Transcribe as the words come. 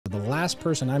The last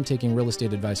person I'm taking real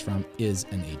estate advice from is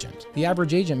an agent. The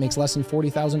average agent makes less than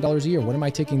 $40,000 a year. What am I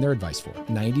taking their advice for?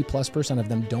 90+% of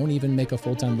them don't even make a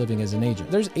full-time living as an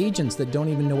agent. There's agents that don't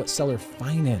even know what seller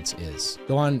finance is.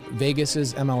 Go on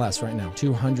Vegas's MLS right now,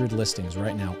 200 listings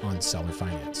right now on seller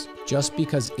finance. Just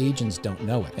because agents don't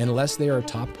know it, unless they are a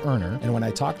top earner. And when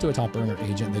I talk to a top earner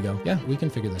agent, they go, yeah, we can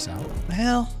figure this out.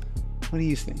 Well, what do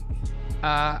you think?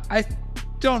 I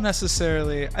don't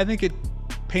necessarily. I think it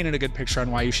painted a good picture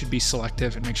on why you should be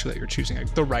selective and make sure that you're choosing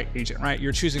the right agent, right?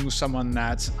 You're choosing someone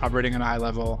that's operating at a high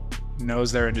level,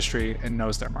 knows their industry, and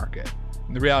knows their market.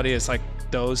 And the reality is, like,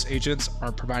 those agents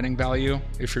aren't providing value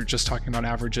if you're just talking about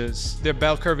averages. The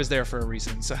bell curve is there for a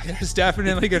reason. So there's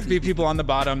definitely going to be people on the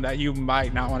bottom that you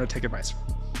might not want to take advice from.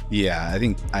 Yeah, I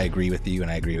think I agree with you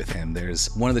and I agree with him.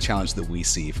 There's one of the challenges that we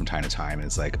see from time to time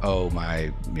is like, oh,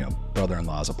 my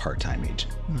brother-in-law is a part-time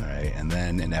agent, right? And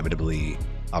then inevitably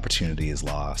opportunity is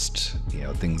lost.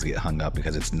 Things get hung up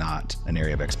because it's not an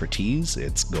area of expertise.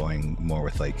 It's going more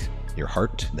with like your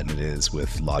heart than it is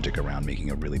with logic around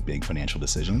making a really big financial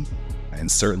decision. And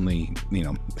certainly,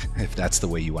 if that's the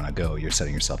way you want to go, you're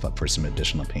setting yourself up for some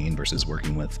additional pain versus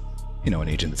working with an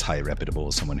agent that's highly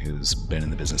reputable, someone who's been in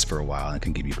the business for a while and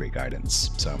can give you great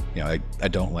guidance. So, I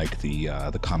don't like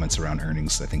the comments around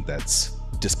earnings. I think that's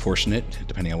disproportionate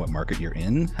depending on what market you're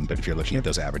in. But if you're looking at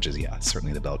those averages, yeah,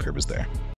 certainly the bell curve is there.